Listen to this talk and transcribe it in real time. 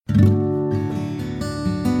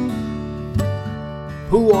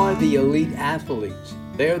Who are the elite athletes?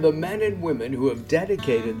 They are the men and women who have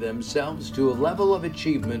dedicated themselves to a level of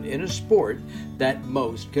achievement in a sport that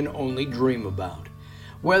most can only dream about.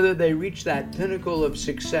 Whether they reach that pinnacle of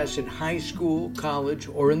success in high school, college,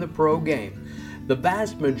 or in the pro game, the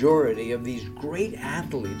vast majority of these great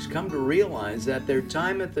athletes come to realize that their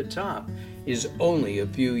time at the top is only a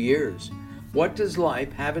few years. What does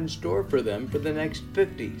life have in store for them for the next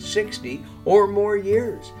 50, 60, or more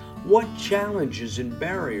years? What challenges and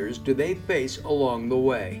barriers do they face along the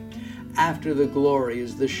way? After the Glory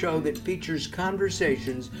is the show that features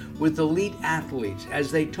conversations with elite athletes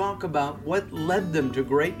as they talk about what led them to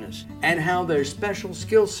greatness and how their special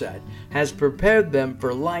skill set has prepared them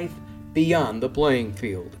for life beyond the playing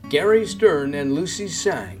field. Gary Stern and Lucy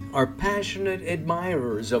Tsang are passionate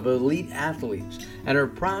admirers of elite athletes and are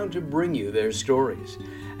proud to bring you their stories.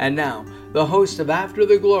 And now, the host of After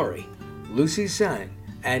the Glory, Lucy Tsang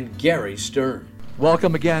and Gary Stern.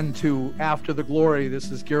 Welcome again to After the Glory.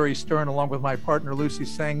 This is Gary Stern along with my partner Lucy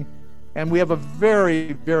Tsang, and we have a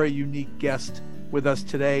very, very unique guest with us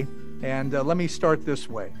today. And let me start this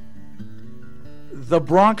way. The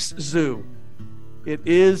Bronx Zoo. It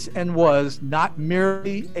is and was not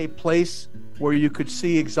merely a place where you could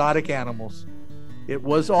see exotic animals. It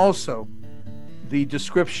was also the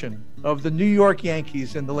description of the New York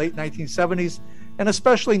Yankees in the late 1970s and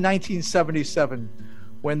especially 1977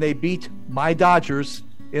 when they beat my Dodgers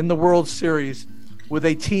in the World Series with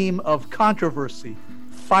a team of controversy,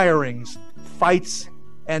 firings, fights,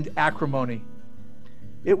 and acrimony.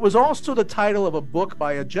 It was also the title of a book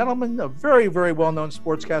by a gentleman, a very, very well-known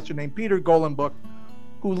sportscaster named Peter Golenboek,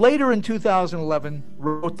 who later in 2011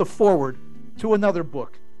 wrote the foreword to another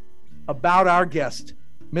book about our guest,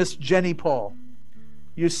 Miss Jenny Paul.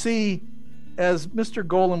 You see, as Mr.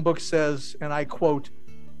 Golenboek says, and I quote,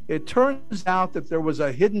 "It turns out that there was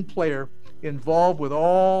a hidden player involved with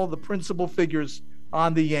all the principal figures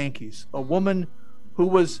on the Yankees, a woman who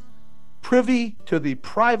was privy to the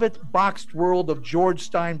private boxed world of George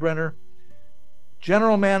Steinbrenner,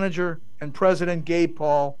 general manager and president Gabe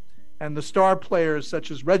Paul, and the star players such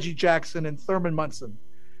as Reggie Jackson and Thurman Munson.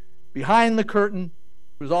 Behind the curtain,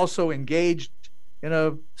 was also engaged in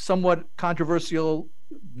a somewhat controversial,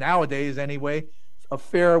 nowadays anyway,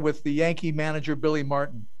 affair with the Yankee manager Billy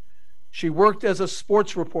Martin. She worked as a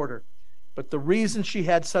sports reporter, but the reason she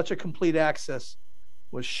had such a complete access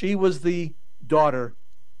was she was the daughter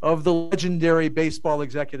of the legendary baseball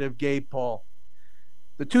executive Gabe Paul.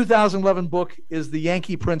 The 2011 book is The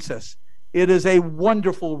Yankee Princess. It is a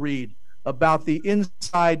wonderful read about the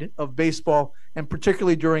inside of baseball, and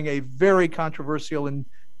particularly during a very controversial and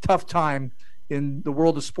tough time in the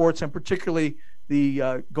world of sports, and particularly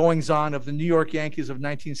the goings-on of the New York Yankees of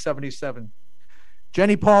 1977.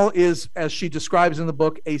 Jenny Paul is, as she describes in the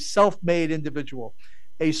book, a self-made individual,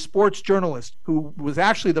 a sports journalist who was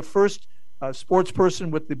actually the first sports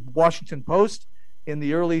person with the Washington Post in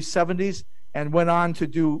the early 70s and went on to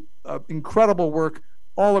do incredible work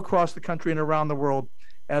all across the country and around the world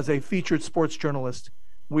as a featured sports journalist.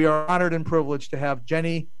 We are honored and privileged to have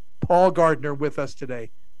Jenny Paul Gardner with us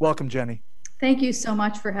today. Welcome, Jenny. Thank you so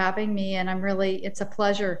much for having me, and it's a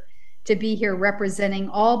pleasure to be here representing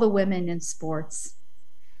all the women in sports.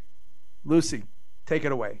 Lucy, take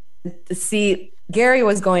it away. See, Gary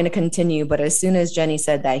was going to continue, but as soon as Jenny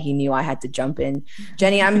said that, he knew I had to jump in.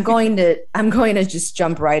 Jenny, I'm going to just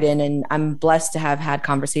jump right in, and I'm blessed to have had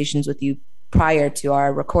conversations with you prior to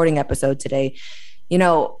our recording episode today. You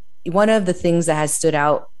know, one of the things that has stood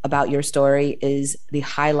out about your story is the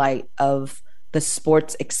highlight of the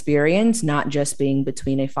sports experience, not just being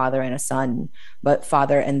between a father and a son, but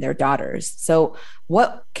father and their daughters. So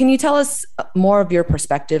what can you tell us more of your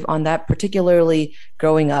perspective on that, particularly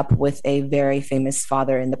growing up with a very famous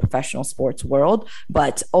father in the professional sports world,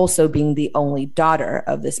 but also being the only daughter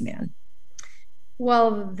of this man?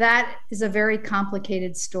 Well, that is a very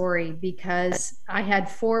complicated story because I had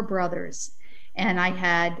 4 brothers, and I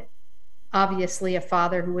had obviously a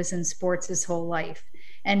father who was in sports his whole life.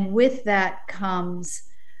 And with that comes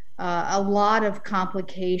a lot of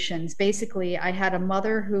complications. Basically, I had a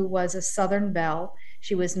mother who was a Southern belle.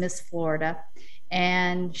 She was Miss Florida.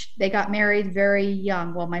 And they got married very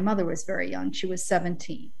young. Well, my mother was very young. She was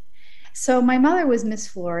 17. So my mother was Miss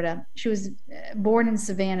Florida. She was born in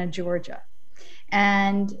Savannah, Georgia.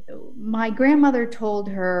 And my grandmother told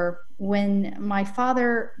her when my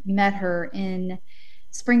father met her in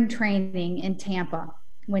spring training in Tampa,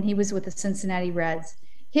 when he was with the Cincinnati Reds,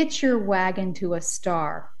 "Hitch your wagon to a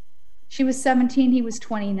star." She was 17, he was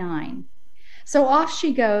 29. So off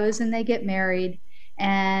she goes and they get married,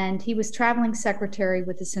 and he was traveling secretary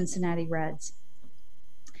with the Cincinnati Reds.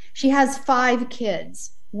 She has 5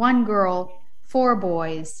 kids, 1 girl, 4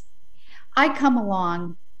 boys. I come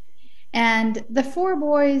along, and the 4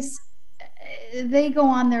 boys, they go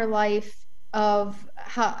on their life of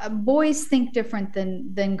how boys think different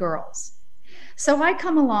than girls. So I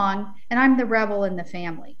come along, and I'm the rebel in the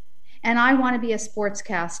family, and I want to be a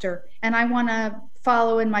sportscaster, and I want to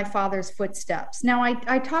follow in my father's footsteps. Now,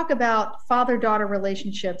 I talk about father-daughter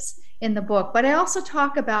relationships in the book, but I also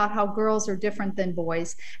talk about how girls are different than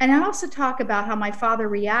boys. And I also talk about how my father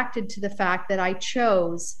reacted to the fact that I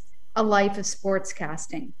chose a life of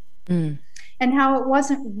sportscasting, and how it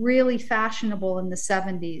wasn't really fashionable in the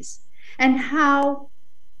 70s, and how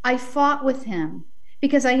I fought with him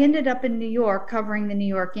because I ended up in New York covering the New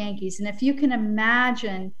York Yankees. And if you can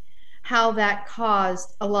imagine how that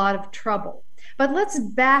caused a lot of trouble. But let's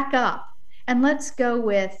back up and let's go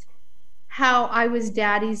with how I was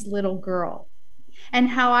Daddy's little girl, and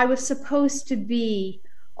how I was supposed to be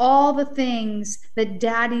all the things that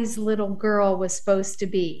Daddy's little girl was supposed to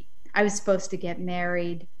be. I was supposed to get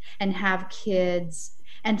married and have kids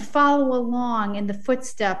and follow along in the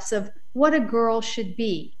footsteps of what a girl should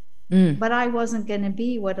be. But I wasn't going to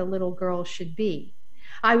be what a little girl should be.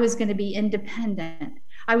 I was going to be independent.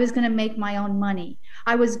 I was going to make my own money.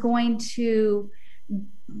 I was going to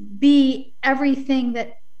be everything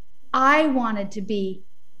that I wanted to be,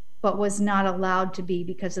 but was not allowed to be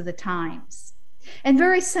because of the times. And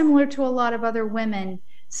very similar to a lot of other women,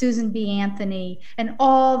 Susan B. Anthony and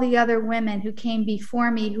all the other women who came before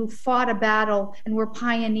me who fought a battle and were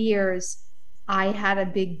pioneers, I had a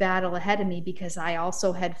big battle ahead of me because I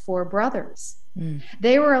also had 4 brothers.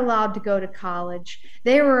 They were allowed to go to college.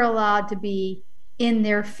 They were allowed to be in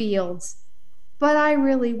their fields, but I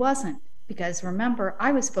really wasn't, because remember,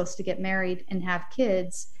 I was supposed to get married and have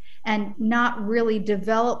kids and not really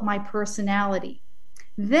develop my personality.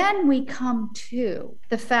 Then we come to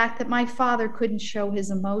the fact that my father couldn't show his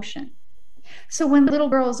emotion. So when little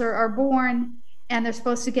girls are born and they're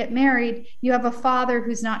supposed to get married, you have a father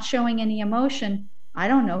who's not showing any emotion. I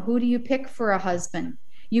don't know, who do you pick for a husband?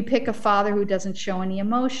 You pick a father who doesn't show any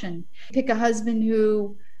emotion. Pick a husband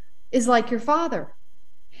who is like your father.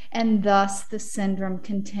 And thus the syndrome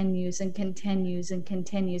continues and continues and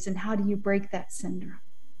continues. And how do you break that syndrome?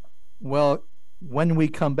 Well, when we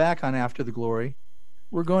come back on After the Glory,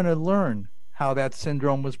 we're going to learn how that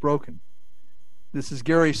syndrome was broken. This is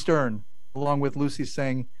Gary Stern, along with Lucy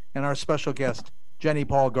Singh and our special guest, Jenny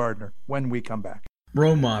Paul Gardner, when we come back.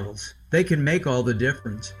 Role models. They can make all the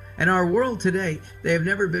difference. In our world today, they have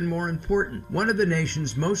never been more important. One of the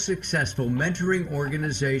nation's most successful mentoring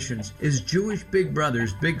organizations is Jewish Big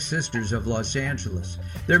Brothers Big Sisters of Los Angeles.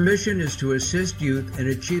 Their mission is to assist youth in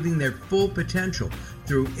achieving their full potential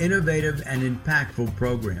through innovative and impactful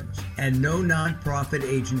programs. And no nonprofit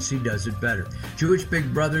agency does it better. Jewish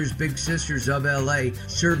Big Brothers Big Sisters of LA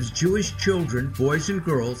serves Jewish children, boys and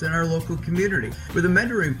girls in our local community with a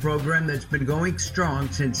mentoring program that's been going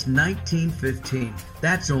strong since 1915.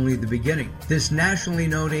 That's only the beginning. This nationally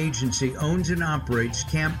known agency owns and operates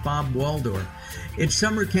Camp Bob Waldorf. Its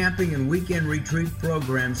summer camping and weekend retreat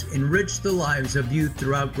programs enrich the lives of youth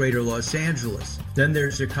throughout Greater Los Angeles. Then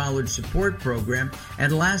there's a college support program,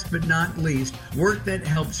 and last but not least, work that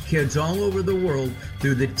helps kids all over the world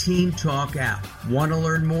through the Teen Talk app. Want to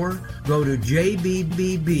learn more? Go to jbbbsla.org.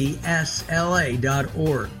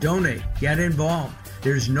 Donate. Get involved.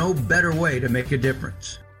 There's no better way to make a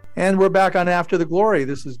difference. And we're back on After the Glory.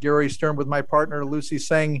 This is Gary Stern with my partner, Lucy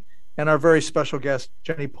Singh, and our very special guest,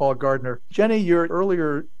 Jenny Paul Gardner. Jenny, your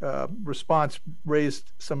earlier response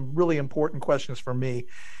raised some really important questions for me.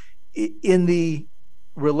 In the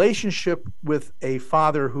relationship with a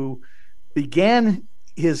father who began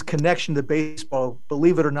his connection to baseball,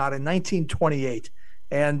 believe it or not, in 1928,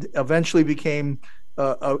 and eventually became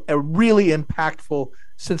a really impactful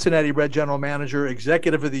Cincinnati Red general manager,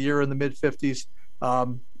 executive of the year in the mid-50s,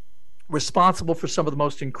 responsible for some of the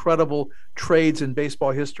most incredible trades in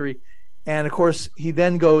baseball history. And of course, he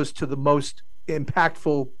then goes to the most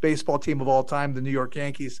impactful baseball team of all time, the New York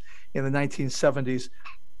Yankees, in the 1970s.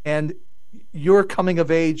 And you're coming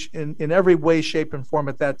of age in every way, shape, and form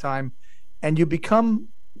at that time. And you become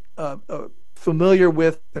familiar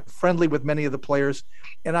with, friendly with many of the players.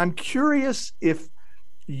 And I'm curious if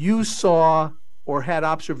you saw or had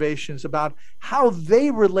observations about how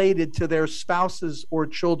they related to their spouses or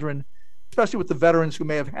children, especially with the veterans who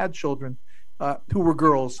may have had children who were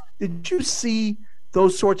girls. Did you see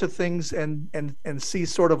those sorts of things and see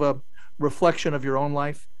sort of a reflection of your own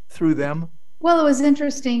life through them? Well, it was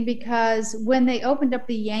interesting because when they opened up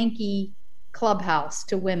the Yankee clubhouse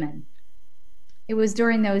to women, it was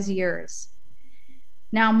during those years.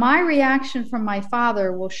 Now, my reaction from my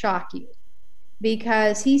father will shock you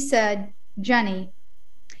because he said, Jenny,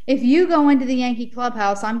 if you go into the Yankee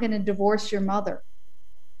clubhouse, I'm going to divorce your mother.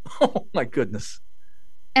 Oh, my goodness.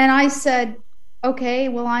 And I said, okay,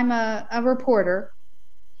 well, I'm a reporter.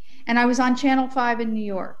 And I was on Channel 5 in New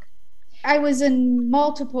York. I was in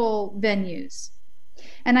multiple venues.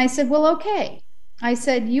 And I said, well, okay. I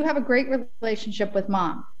said, you have a great relationship with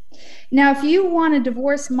mom. Now, if you want to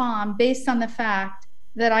divorce mom based on the fact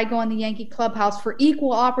that I go in the Yankee clubhouse for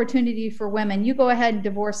equal opportunity for women, you go ahead and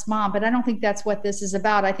divorce mom. But I don't think that's what this is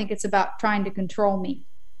about. I think it's about trying to control me.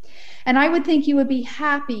 And I would think you would be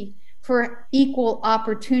happy for equal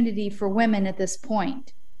opportunity for women at this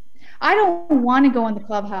point. I don't want to go in the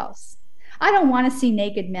clubhouse. I don't want to see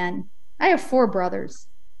naked men. I have 4 brothers.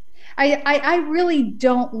 I really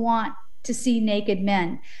don't want to see naked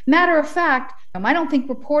men. Matter of fact, I don't think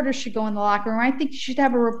reporters should go in the locker room. I think you should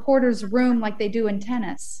have a reporter's room like they do in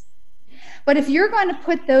tennis. But if you're going to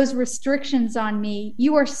put those restrictions on me,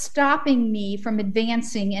 you are stopping me from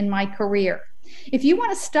advancing in my career. If you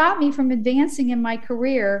want to stop me from advancing in my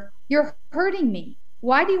career, you're hurting me.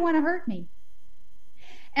 Why do you want to hurt me?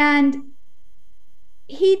 And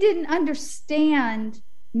he didn't understand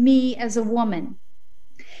me as a woman.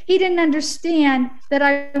 He didn't understand that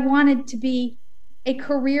I wanted to be a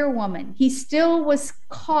career woman. He still was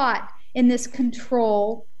caught in this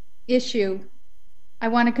control issue. I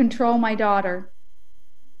want to control my daughter.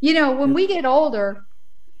 You know, when we get older,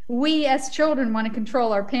 we as children want to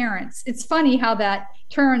control our parents. It's funny how that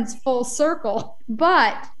turns full circle.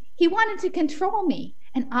 But he wanted to control me,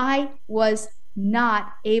 and I was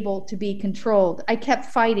not able to be controlled. I kept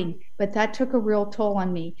fighting, but that took a real toll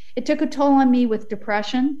on me. It took a toll on me with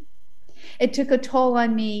depression. It took a toll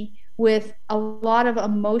on me with a lot of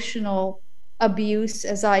emotional abuse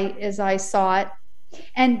as I saw it.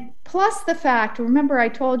 And plus the fact, remember I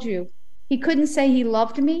told you, he couldn't say he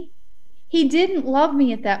loved me. He didn't love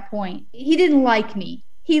me at that point. He didn't like me.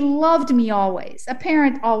 He loved me always. A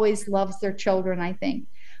parent always loves their children, I think.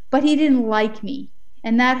 But he didn't like me.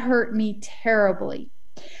 And that hurt me terribly.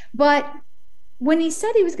 But when he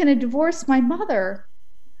said he was going to divorce my mother,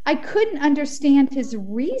 I couldn't understand his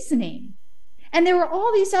reasoning. And there were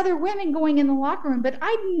all these other women going in the locker room, but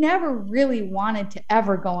I never really wanted to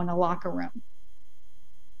ever go in a locker room.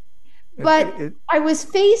 But I was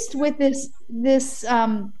faced with this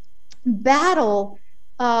battle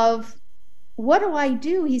of, what do I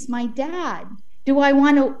do? He's my dad. Do I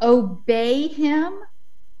want to obey him?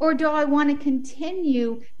 Or do I want to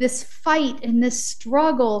continue this fight and this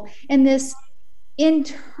struggle and this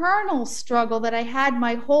internal struggle that I had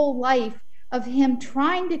my whole life of him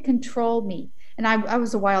trying to control me? And I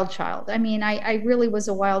was a wild child. I mean, I really was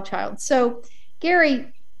a wild child. So,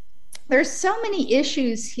 Gary, there's so many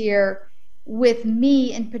issues here with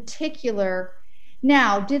me in particular.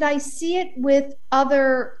 Now, did I see it with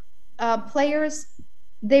other players?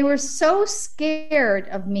 They were so scared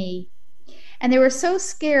of me. And they were so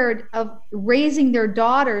scared of raising their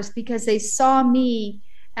daughters because they saw me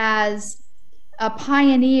as a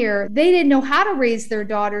pioneer. They didn't know how to raise their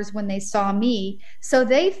daughters when they saw me. So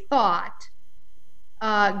they thought,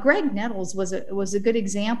 Greg Nettles was a good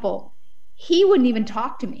example. He wouldn't even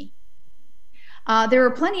talk to me. There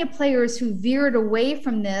were plenty of players who veered away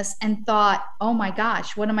from this and thought, oh my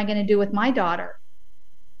gosh, what am I going to do with my daughter?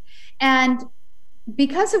 And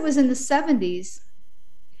because it was in the 70s,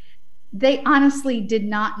 they honestly did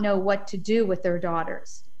not know what to do with their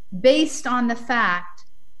daughters based on the fact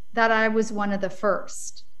that I was one of the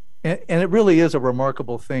first. And it really is a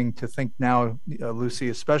remarkable thing to think now, Lucy,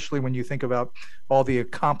 especially when you think about all the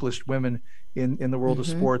accomplished women in the world of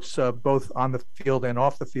sports, both on the field and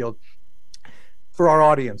off the field. For our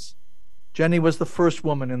audience, Jenny was the first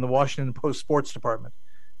woman in the Washington Post sports department.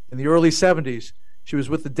 In the early 70s, she was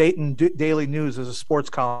with the Dayton Daily News as a sports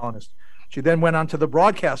columnist. She then went on to the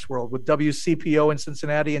broadcast world with WCPO in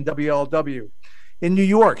Cincinnati and WLW. In New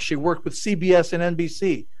York, she worked with CBS and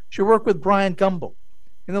NBC. She worked with Bryant Gumbel.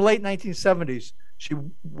 In the late 1970s, she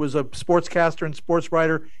was a sportscaster and sports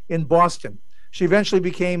writer in Boston. She eventually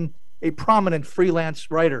became a prominent freelance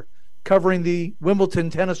writer, covering the Wimbledon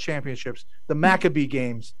Tennis Championships, the Maccabee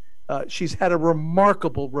Games. She's had a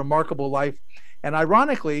remarkable, remarkable life. And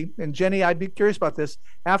ironically, and Jenny, I'd be curious about this,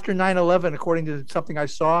 after 9/11, according to something I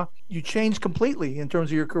saw, you changed completely in terms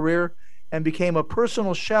of your career and became a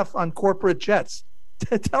personal chef on corporate jets.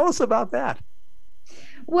 Tell us about that.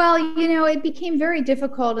 Well, it became very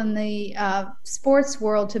difficult in the sports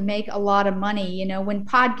world to make a lot of money. When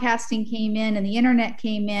podcasting came in and the internet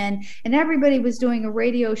came in and everybody was doing a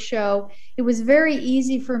radio show, it was very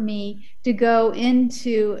easy for me to go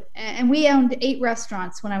into, and we owned 8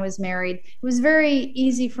 restaurants when I was married. It was very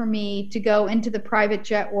easy for me to go into the private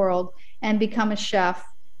jet world and become a chef.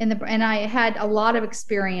 And I had a lot of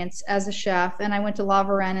experience as a chef, and I went to La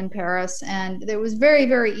Varenne in Paris, and it was very,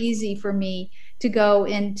 very easy for me to go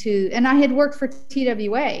into, and I had worked for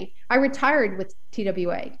TWA. I retired with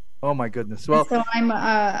TWA. Oh my goodness. Well, so I'm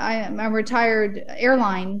a retired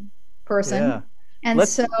airline person. Yeah. And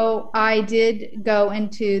so I did go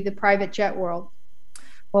into the private jet world.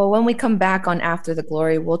 Well, when we come back on After the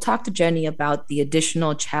Glory, we'll talk to Jenny about the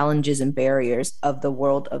additional challenges and barriers of the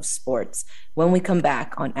world of sports. When we come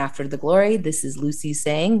back on After the Glory, this is Lucy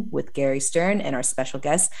Tseng with Gary Stern and our special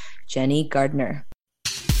guest, Jenny Gardner.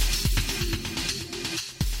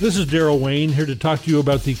 This is Daryl Wayne, here to talk to you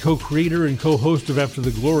about the co-creator and co-host of After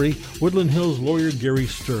the Glory, Woodland Hills lawyer Gary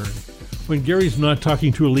Stern. When Gary's not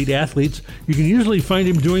talking to elite athletes, you can usually find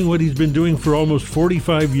him doing what he's been doing for almost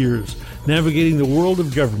 45 years, navigating the world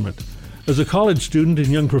of government. As a college student and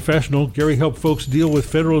young professional, Gary helped folks deal with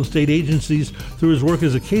federal and state agencies through his work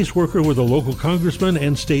as a caseworker with a local congressman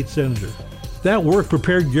and state senator. That work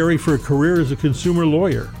prepared Gary for a career as a consumer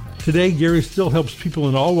lawyer. Today, Gary still helps people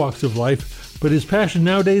in all walks of life, but his passion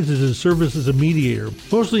nowadays is his service as a mediator,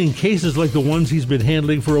 mostly in cases like the ones he's been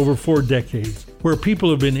handling for over 4 decades, where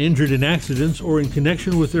people have been injured in accidents or in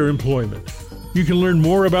connection with their employment. You can learn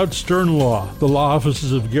more about Stern Law, the law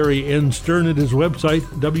offices of Gary N. Stern, at his website,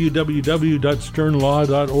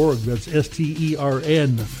 www.sternlaw.org. That's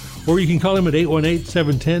STERN. Or you can call him at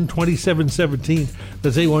 818-710-2717.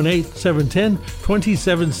 That's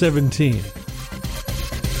 818-710-2717.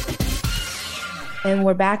 And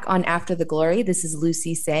we're back on After the Glory. This is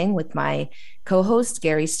Lucy Tseng with my co-host,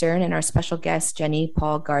 Gary Stern, and our special guest, Jenny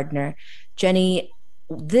Paul Gardner. Jenny,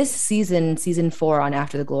 this season 4 on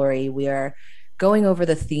After the Glory, we are going over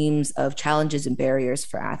the themes of challenges and barriers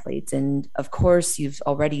for athletes. And of course, you've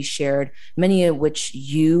already shared many of which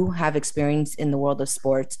you have experienced in the world of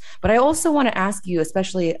sports. But I also want to ask you,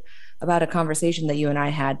 especially about a conversation that you and I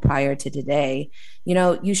had prior to today.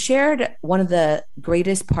 You shared one of the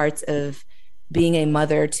greatest parts of being a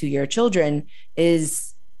mother to your children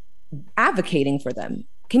is advocating for them.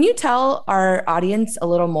 Can you tell our audience a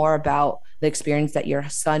little more about the experience that your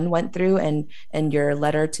son went through and your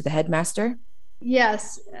letter to the headmaster?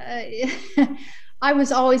 Yes. I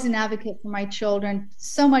was always an advocate for my children,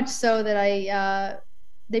 so much so that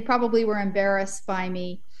they probably were embarrassed by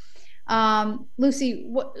me. Lucy,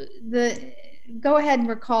 go ahead and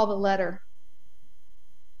recall the letter.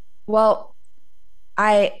 Well,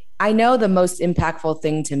 I know the most impactful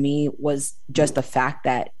thing to me was just the fact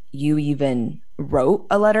that you even wrote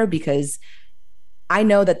a letter, because I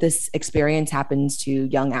know that this experience happens to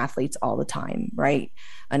young athletes all the time, right?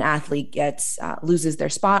 An athlete loses their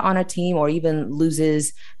spot on a team or even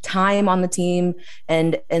loses time on the team,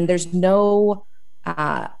 and there's no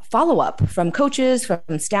follow-up from coaches,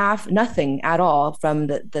 from staff, nothing at all from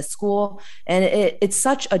the school. And it's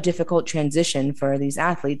such a difficult transition for these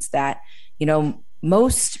athletes that,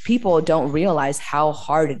 most people don't realize how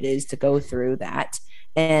hard it is to go through that.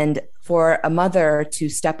 And for a mother to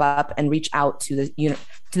step up and reach out to the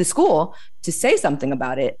school to say something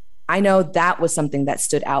about it, I know that was something that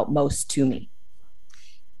stood out most to me.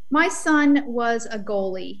 My son was a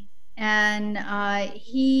goalie, and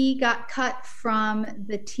he got cut from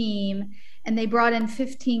the team, and they brought in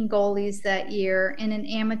 15 goalies that year in an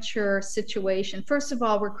amateur situation. First of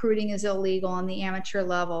all, recruiting is illegal on the amateur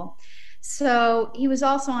level. So he was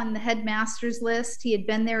also on the headmaster's list. He had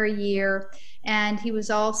been there a year, and he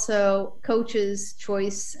was also coach's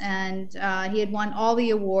choice, and he had won all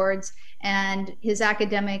the awards, and his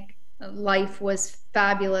academic life was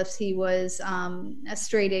fabulous. He was a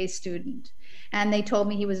straight A student, and they told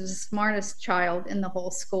me he was the smartest child in the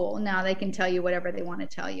whole school. Now they can tell you whatever they want to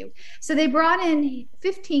tell you. So they brought in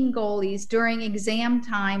 15 goalies during exam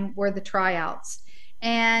time, were the tryouts,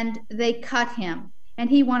 and they cut him. And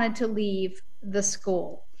he wanted to leave the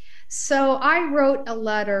school. So I wrote a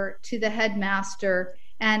letter to the headmaster,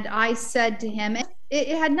 and I said to him,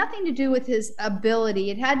 it had nothing to do with his ability.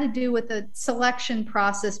 It had to do with the selection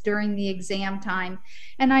process during the exam time.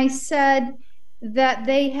 And I said that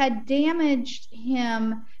they had damaged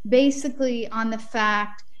him basically on the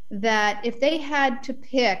fact that if they had to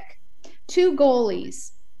pick 2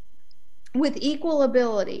 goalies with equal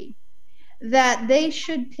ability, that they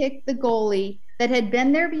should pick the goalie that had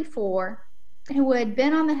been there before, who had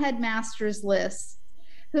been on the headmaster's list,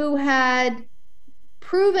 who had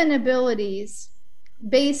proven abilities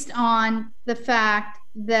based on the fact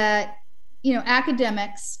that,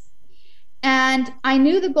 academics. And I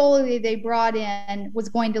knew the goalie they brought in was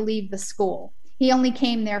going to leave the school. He only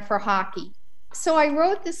came there for hockey. So I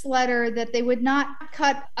wrote this letter that they would not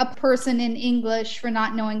cut a person in English for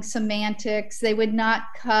not knowing semantics. They would not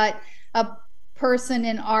cut a person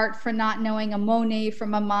in art for not knowing a Monet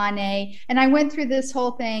from a Manet. And I went through this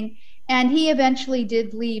whole thing, and he eventually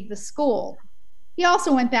did leave the school. He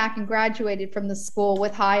also went back and graduated from the school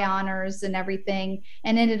with high honors and everything,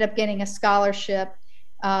 and ended up getting a scholarship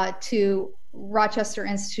to Rochester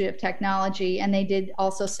Institute of Technology. And they did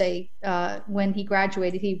also say when he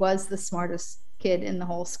graduated, he was the smartest kid in the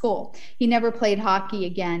whole school. He never played hockey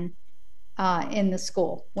again in the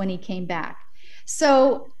school when he came back.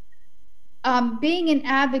 So being an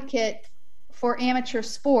advocate for amateur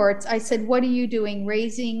sports, I said, what are you doing?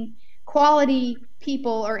 Raising quality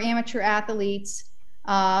people or amateur athletes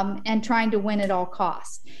and trying to win at all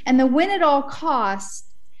costs. And the win at all costs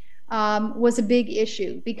was a big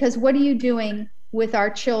issue, because what are you doing with our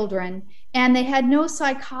children? And they had no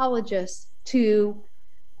psychologists to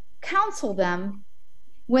counsel them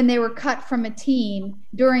when they were cut from a team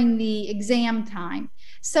during the exam time.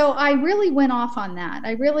 So I really went off on that.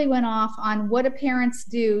 I really went off on what do parents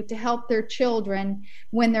do to help their children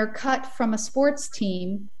when they're cut from a sports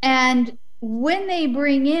team. And when they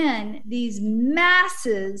bring in these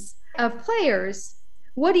masses of players,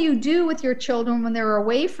 what do you do with your children when they're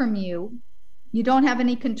away from you? You don't have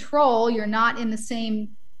any control. You're not in the same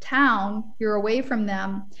town. You're away from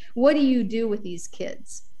them. What do you do with these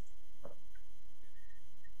kids?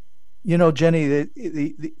 Jenny,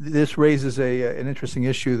 this raises an interesting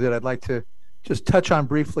issue that I'd like to just touch on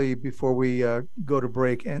briefly before we go to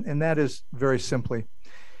break. And that is very simply,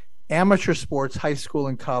 amateur sports, high school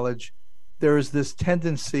and college, there is this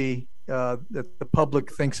tendency that the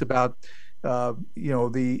public thinks about,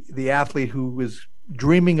 the athlete who is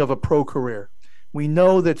dreaming of a pro career. We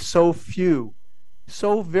know that so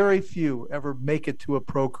very few ever make it to a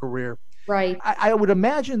pro career. Right. I would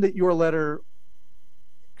imagine that your letter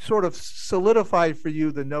sort of solidified for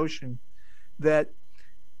you the notion that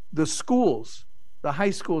the schools, the high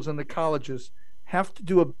schools and the colleges, have to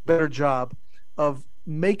do a better job of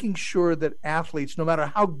making sure that athletes, no matter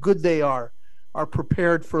how good they are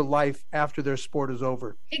prepared for life after their sport is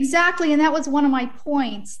over. Exactly. And that was one of my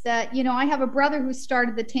points, that, I have a brother who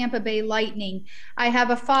started the Tampa Bay Lightning. I have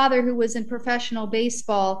a father who was in professional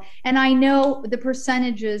baseball, and I know the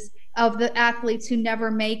percentages of the athletes who never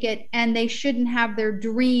make it, and they shouldn't have their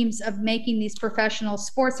dreams of making these professional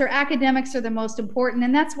sports. Their academics are the most important,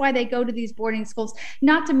 and that's why they go to these boarding schools,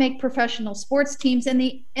 not to make professional sports teams. And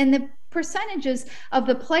the percentages of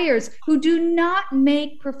the players who do not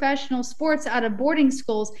make professional sports out of boarding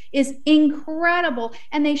schools is incredible,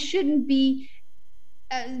 and they shouldn't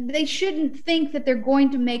think that they're going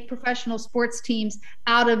to make professional sports teams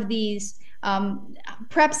out of these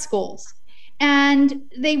prep schools. And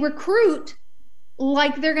they recruit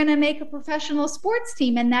like they're going to make a professional sports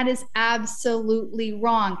team, and that is absolutely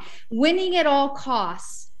wrong. Winning at all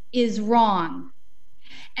costs is wrong.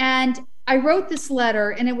 And I wrote this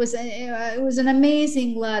letter, and it was an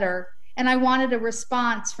amazing letter, and I wanted a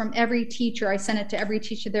response from every teacher. I sent it to every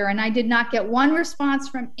teacher there, and I did not get one response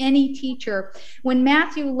from any teacher. When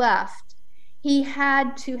Matthew left, he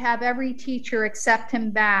had to have every teacher accept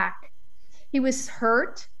him back. He was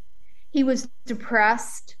hurt. He was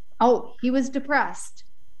depressed. Oh, he was depressed.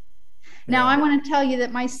 Now, I want to tell you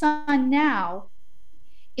that my son now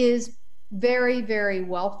is very, very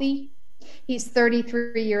wealthy. He's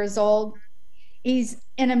 33 years old. He's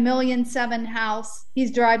in a $1.7 million house.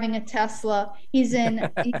 He's driving a Tesla. He's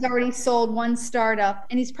already sold one startup,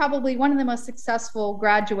 and he's probably one of the most successful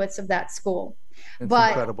graduates of that school. That's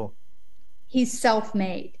incredible. He's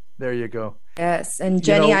self-made. There you go. Yes. And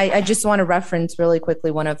Jenny, I just want to reference really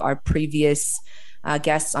quickly one of our previous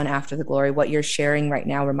guests on After the Glory. What you're sharing right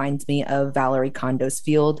now reminds me of Valerie Kondos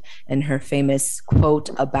Field and her famous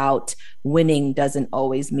quote about winning doesn't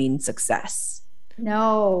always mean success.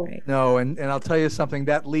 No. Right. No. And I'll tell you something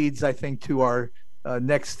that leads, I think, to our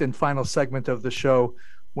next and final segment of the show.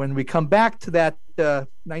 When we come back to that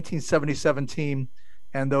 1977 team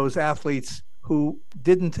and those athletes who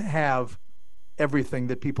didn't have everything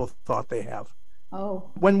that people thought they have. Oh.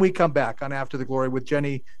 When we come back on After the Glory with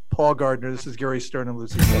Jenny Paul Gardner, this is Gary Stern and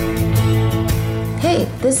Lucy Tseng. Hey,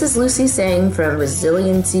 this is Lucy Tseng from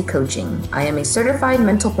Resiliency Coaching. I am a certified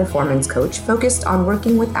mental performance coach focused on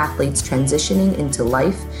working with athletes transitioning into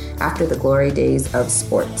life after the glory days of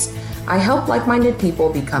sports. I help like-minded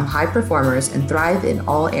people become high performers and thrive in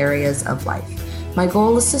all areas of life. My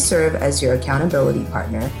goal is to serve as your accountability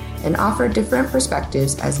partner and offer different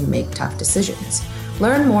perspectives as you make tough decisions.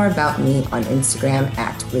 Learn more about me on Instagram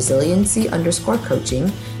at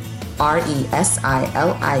resiliency_coaching,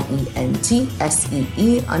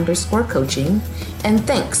 RESILIENTSEE_coaching, and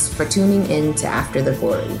thanks for tuning in to After the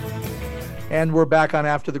Glory. And we're back on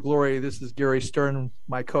After the Glory. This is Gary Stern.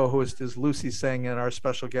 My co-host is Lucy Singh, and our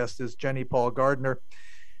special guest is Jenny Paul Gardner.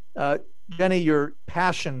 Jenny, your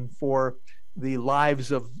passion for the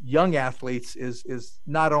lives of young athletes is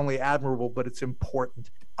not only admirable, but it's important.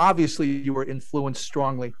 Obviously, you were influenced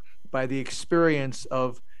strongly by the experience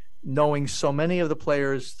of knowing so many of the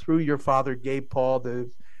players through your father, Gabe Paul,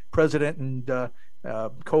 the president and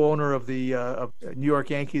co-owner of the New York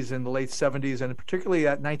Yankees in the late 70s, and particularly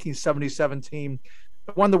that 1977 team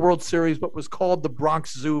that won the World Series, but was called the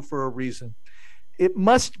Bronx Zoo for a reason. It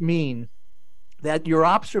must mean that your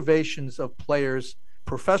observations of players,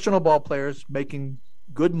 professional ball players making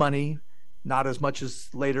good money, not as much as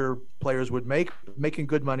later players would make, making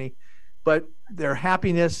good money, but their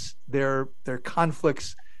happiness, their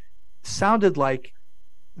conflicts sounded like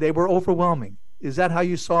they were overwhelming. Is that how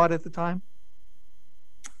you saw it at the time?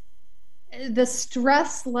 The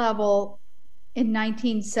stress level in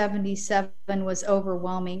 1977 was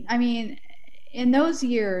overwhelming. I mean, in those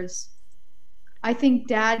years, I think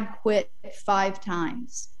Dad quit 5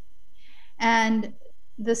 times. And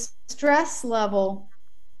the stress level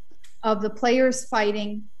of the players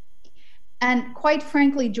fighting, and quite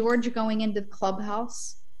frankly, George going into the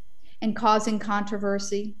clubhouse and causing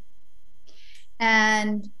controversy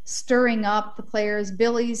and stirring up the players.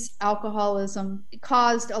 Billy's alcoholism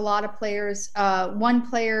caused a lot of players, one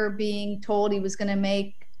player being told he was going to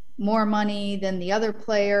make more money than the other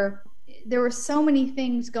player. There were so many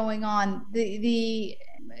things going on. The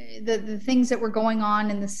things that were going on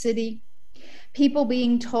in the city, people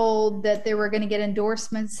being told that they were going to get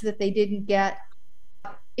endorsements that they didn't get.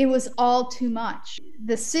 It was all too much.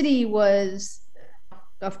 The city was,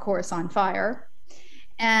 of course, on fire.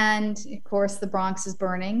 And of course, the Bronx is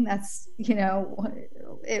burning. That's,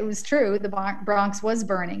 it was true. The Bronx was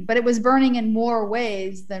burning, but it was burning in more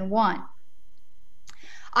ways than one.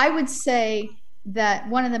 I would say that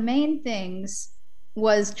one of the main things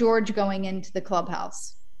was George going into the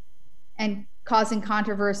clubhouse and causing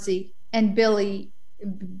controversy, and Billy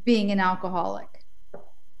being an alcoholic.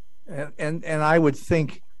 And I would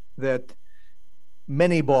think that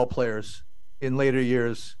many ball players in later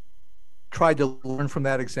years tried to learn from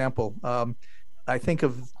that example. I think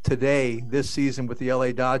of today, this season with the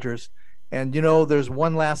LA Dodgers, and there's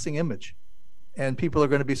one lasting image, and people are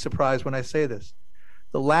going to be surprised when I say this.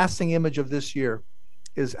 The lasting image of this year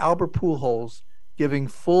is Albert Pujols giving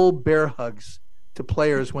full bear hugs to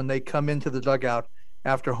players when they come into the dugout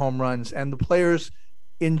after home runs, and the players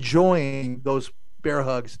enjoying those bear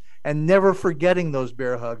hugs and never forgetting those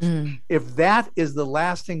bear hugs. If that is the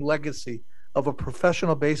lasting legacy of a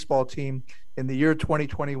professional baseball team in the year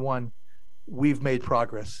 2021, we've made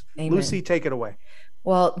progress. Amen. Lucy, take it away.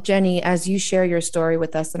 Well, Jenny, as you share your story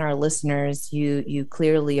with us and our listeners, you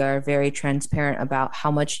clearly are very transparent about how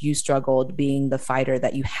much you struggled being the fighter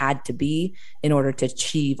that you had to be in order to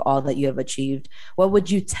achieve all that you have achieved. What would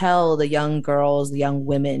you tell the young girls, the young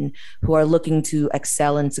women who are looking to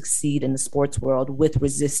excel and succeed in the sports world with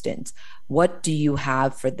resistance? What do you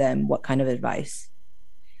have for them? What kind of advice?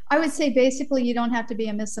 I would say basically you don't have to be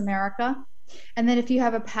a Miss America. And that if you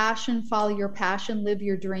have a passion, follow your passion, live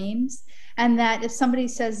your dreams. And that if somebody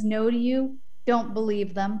says no to you, don't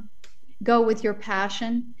believe them. Go with your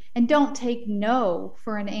passion and don't take no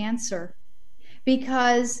for an answer.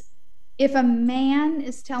 Because if a man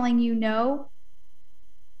is telling you no,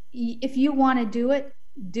 if you want to do it,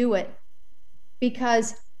 do it.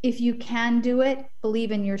 Because if you can do it,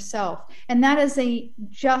 believe in yourself. And that is a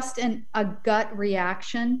gut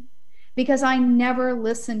reaction, because I never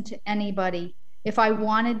listened to anybody. If I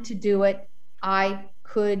wanted to do it, I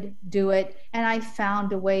could do it, and I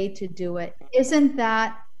found a way to do it. Isn't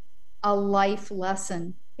that a life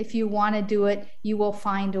lesson? If you want to do it, you will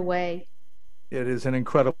find a way. It is an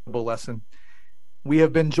incredible lesson. We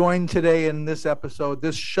have been joined today in this episode,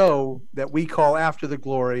 this show that we call After the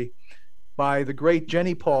Glory, by the great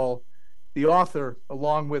Jenny Paul, the author,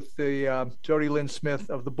 along with the Jody Lynn Smith,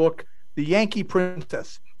 of the book, The Yankee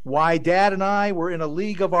Princess, Why Dad and I Were in a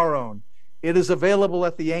League of Our Own. It is available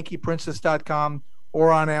at theyankeeprincess.com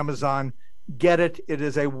or on Amazon. Get it. It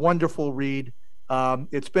is a wonderful read.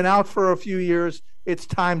 It's been out for a few years. It's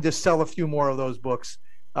time to sell a few more of those books.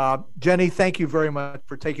 Jenny, thank you very much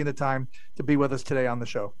for taking the time to be with us today on the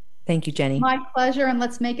show. Thank you, Jenny. My pleasure, and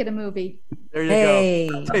let's make it a movie. There you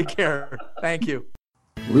go. Take care. Thank you.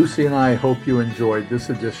 Lucy and I hope you enjoyed this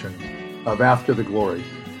edition of After the Glory.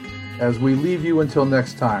 As we leave you until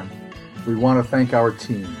next time, we want to thank our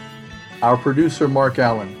team. Our producer, Mark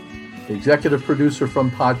Allen, the executive producer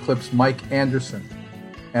from Podclips, Mike Anderson,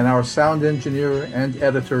 and our sound engineer and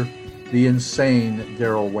editor, the insane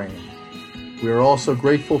Daryl Wayne. We are also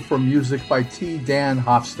grateful for music by T. Dan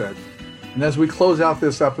Hofstede. And as we close out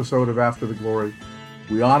this episode of After the Glory,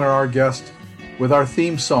 we honor our guest with our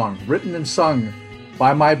theme song, written and sung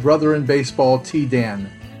by my brother in baseball, T. Dan,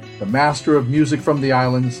 the master of music from the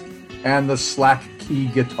islands and the slack key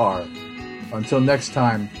guitar. Until next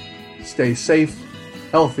time, stay safe,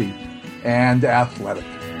 healthy, and athletic.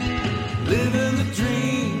 Living the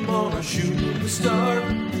dream on a shooting star.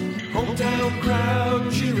 Hometown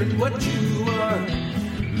crowd cheering what you are.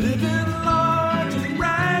 Living large and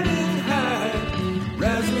riding high.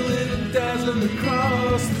 Razzling and dazzling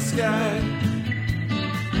across the sky.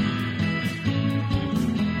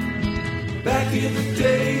 Back in the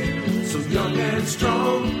day, so young and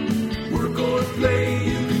strong. Work or play,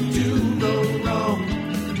 you can do no wrong.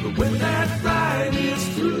 But when that ride is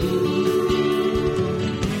through,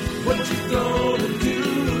 what you gonna do?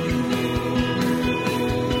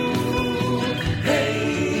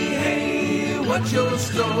 Hey, hey, what's your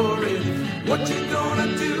story? What you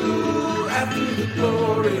gonna do after the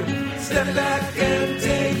glory? Step back and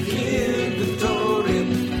take inventory.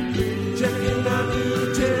 Checking out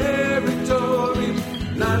new territory.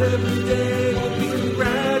 Not every day will be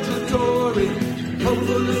congratulatory.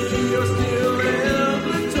 Hopefully you're still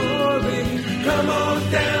ambulatory. Come on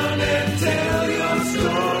down and tell your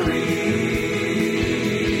story.